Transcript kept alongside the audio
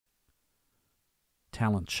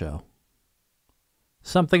talent show.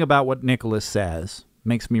 Something about what Nicholas says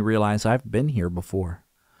makes me realize I've been here before,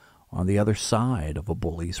 on the other side of a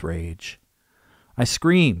bully's rage. I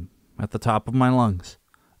scream at the top of my lungs,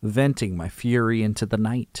 venting my fury into the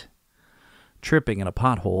night. Tripping in a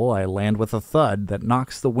pothole, I land with a thud that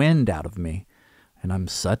knocks the wind out of me, and I'm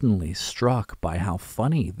suddenly struck by how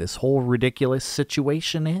funny this whole ridiculous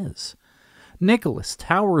situation is. Nicholas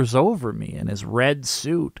towers over me in his red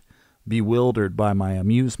suit, bewildered by my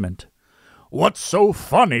amusement. "What's so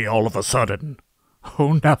funny all of a sudden?"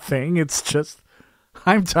 "Oh, nothing. It's just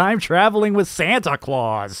I'm time traveling with Santa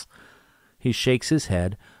Claus." He shakes his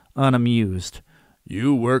head, unamused.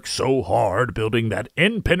 "You work so hard building that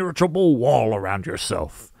impenetrable wall around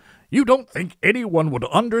yourself. You don't think anyone would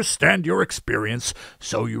understand your experience,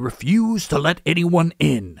 so you refuse to let anyone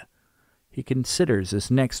in." He considers his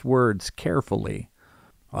next words carefully.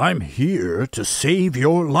 "I'm here to save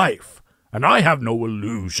your life, and I have no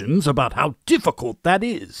illusions about how difficult that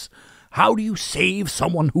is. How do you save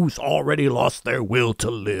someone who's already lost their will to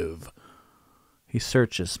live?" He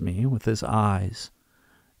searches me with his eyes.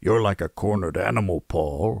 "You're like a cornered animal,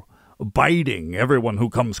 Paul, biting everyone who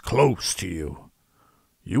comes close to you.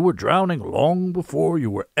 You were drowning long before you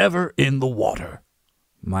were ever in the water."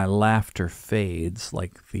 My laughter fades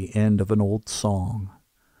like the end of an old song.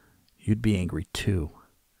 You'd be angry too.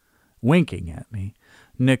 Winking at me,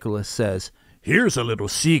 Nicholas says, "Here's a little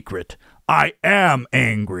secret. I am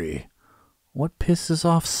angry." What pisses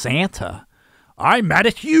off Santa? "I'm mad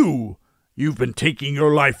at you. You've been taking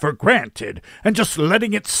your life for granted and just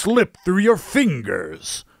letting it slip through your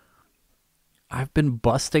fingers." I've been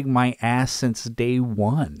busting my ass since day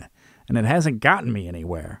one, and it hasn't gotten me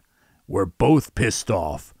anywhere. We're both pissed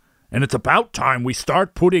off, and it's about time we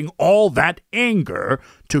start putting all that anger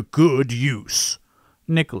to good use.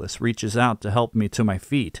 Nicholas reaches out to help me to my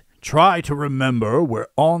feet. Try to remember we're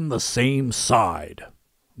on the same side.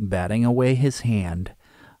 Batting away his hand,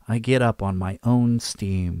 I get up on my own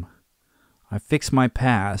steam. I fix my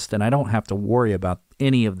past, and I don't have to worry about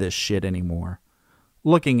any of this shit anymore.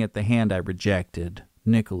 Looking at the hand I rejected,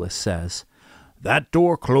 Nicholas says, "That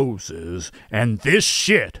door closes, and this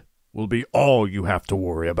shit will be all you have to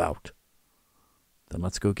worry about." Then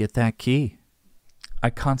let's go get that key. I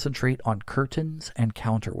concentrate on curtains and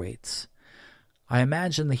counterweights. I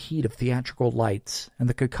imagine the heat of theatrical lights and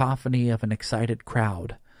the cacophony of an excited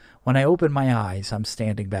crowd. When I open my eyes, I'm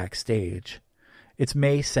standing backstage. It's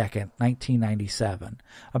May 2nd, 1997,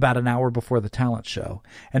 about an hour before the talent show,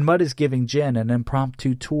 and Mud is giving Jen an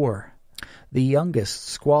impromptu tour. The youngest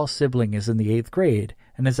Squall sibling is in the 8th grade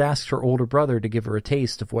and has asked her older brother to give her a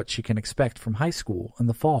taste of what she can expect from high school in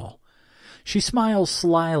the fall. She smiles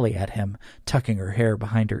slyly at him, tucking her hair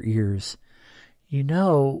behind her ears. "You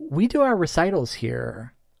know, we do our recitals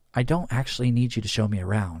here. I don't actually need you to show me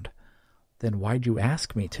around." "Then why'd you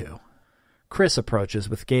ask me to?" Chris approaches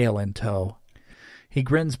with Gale in tow. He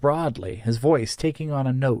grins broadly, his voice taking on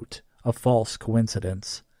a note of false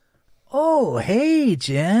coincidence. "Oh, hey,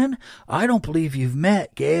 Jen. I don't believe you've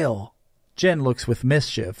met Gale." Jen looks with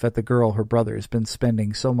mischief at the girl her brother's been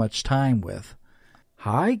spending so much time with.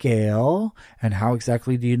 "Hi, Gale. And how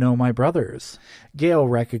exactly do you know my brothers?" Gale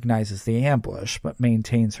recognizes the ambush, but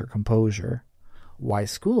maintains her composure. "Why,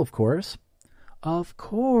 school, of course." "Of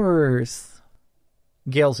course."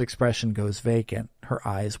 Gale's expression goes vacant, her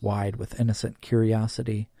eyes wide with innocent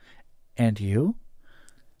curiosity. "And you?"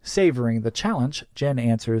 Savoring the challenge, Jen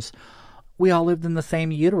answers, "We all lived in the same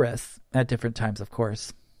uterus, at different times, of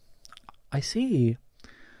course." "I see.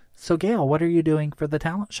 So, Gale, what are you doing for the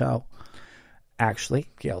talent show?" "Actually,"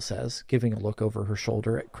 Gale says, giving a look over her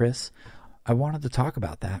shoulder at Chris, "I wanted to talk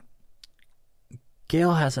about that."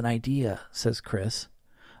 "Gale has an idea," says Chris.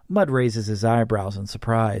 Mud raises his eyebrows in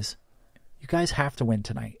surprise. "You guys have to win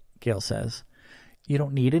tonight," Gale says. "You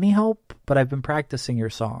don't need any help, but I've been practicing your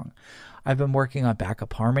song. I've been working on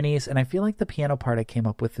backup harmonies, and I feel like the piano part I came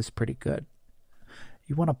up with is pretty good.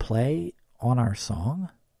 You want to play on our song?"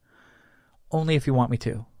 "Only if you want me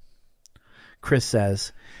to." Chris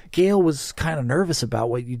says, "Gale was kind of nervous about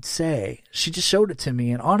what you'd say. She just showed it to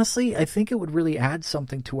me, and honestly, I think it would really add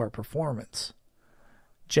something to our performance."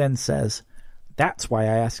 Jen says, "That's why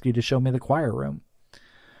I asked you to show me the choir room."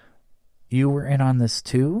 "You were in on this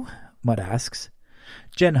too?" Mud asks.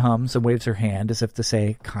 Jen hums and waves her hand as if to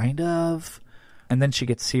say, "Kind of." And then she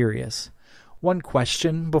gets serious. "One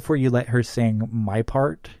question before you let her sing my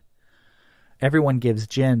part." Everyone gives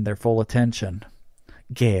Jen their full attention.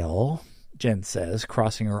 "Gale," Jen says,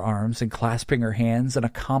 crossing her arms and clasping her hands in a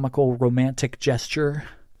comical, romantic gesture.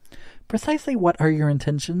 "Precisely what are your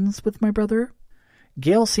intentions with my brother?"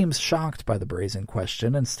 Gail seems shocked by the brazen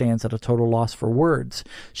question and stands at a total loss for words.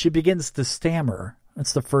 She begins to stammer.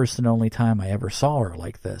 It's the first and only time I ever saw her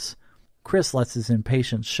like this. Chris lets his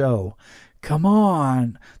impatience show. Come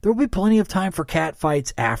on, there will be plenty of time for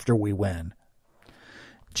catfights after we win.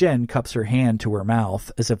 Jen cups her hand to her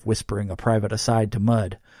mouth as if whispering a private aside to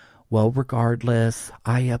Mud. Well, regardless,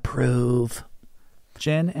 I approve.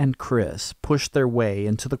 Jen and Chris push their way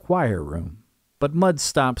into the choir room, but Mud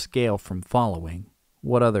stops Gail from following.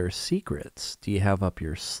 What other secrets do you have up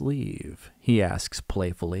your sleeve? He asks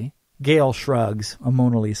playfully. Gail shrugs, a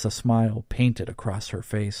Mona Lisa smile painted across her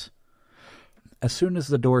face. As soon as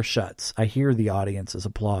the door shuts, I hear the audience's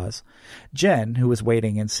applause. Jen, who is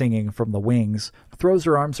waiting and singing from the wings, throws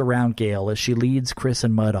her arms around Gail as she leads Chris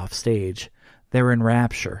and Mud off stage. They're in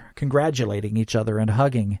rapture, congratulating each other and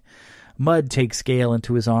hugging. Mud takes Gail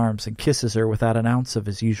into his arms and kisses her without an ounce of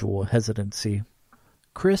his usual hesitancy.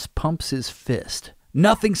 Chris pumps his fist.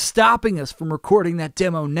 Nothing's stopping us from recording that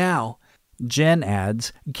demo now. Jen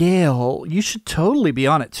adds, Gail, you should totally be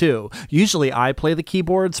on it too. Usually I play the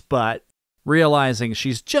keyboards, but... Realizing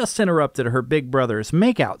she's just interrupted her big brother's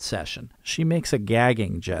makeout session, she makes a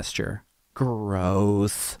gagging gesture.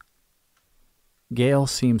 Gross. Gail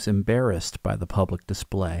seems embarrassed by the public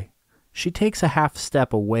display. She takes a half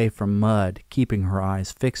step away from Mud, keeping her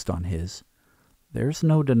eyes fixed on his. There's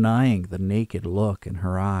no denying the naked look in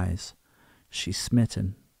her eyes. She's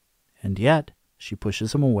smitten. And yet, she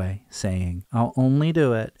pushes him away, saying, I'll only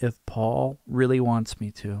do it if Paul really wants me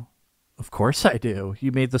to. Of course I do.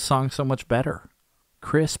 You made the song so much better.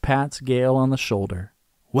 Chris pats Gail on the shoulder.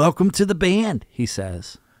 Welcome to the band, he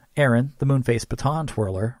says. Aaron, the moon-faced baton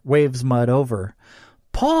twirler, waves Mud over.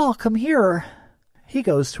 Paul, come here. He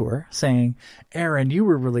goes to her, saying, Aaron, you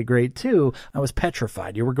were really great too. I was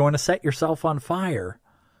petrified you were going to set yourself on fire.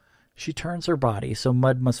 She turns her body so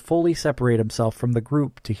Mud must fully separate himself from the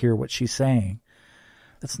group to hear what she's saying.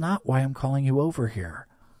 That's not why I'm calling you over here.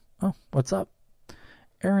 Oh, what's up?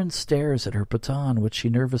 Aaron stares at her baton, which she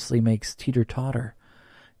nervously makes teeter-totter.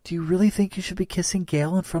 Do you really think you should be kissing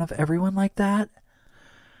Gail in front of everyone like that?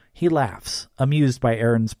 He laughs, amused by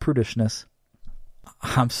Aaron's prudishness.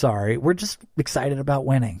 I'm sorry, we're just excited about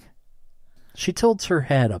winning. She tilts her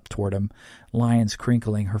head up toward him, lines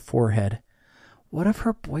crinkling her forehead. What if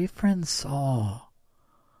her boyfriend saw?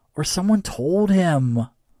 Or someone told him?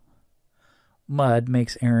 Mud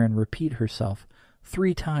makes Aaron repeat herself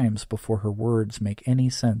 3 times before her words make any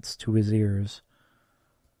sense to his ears.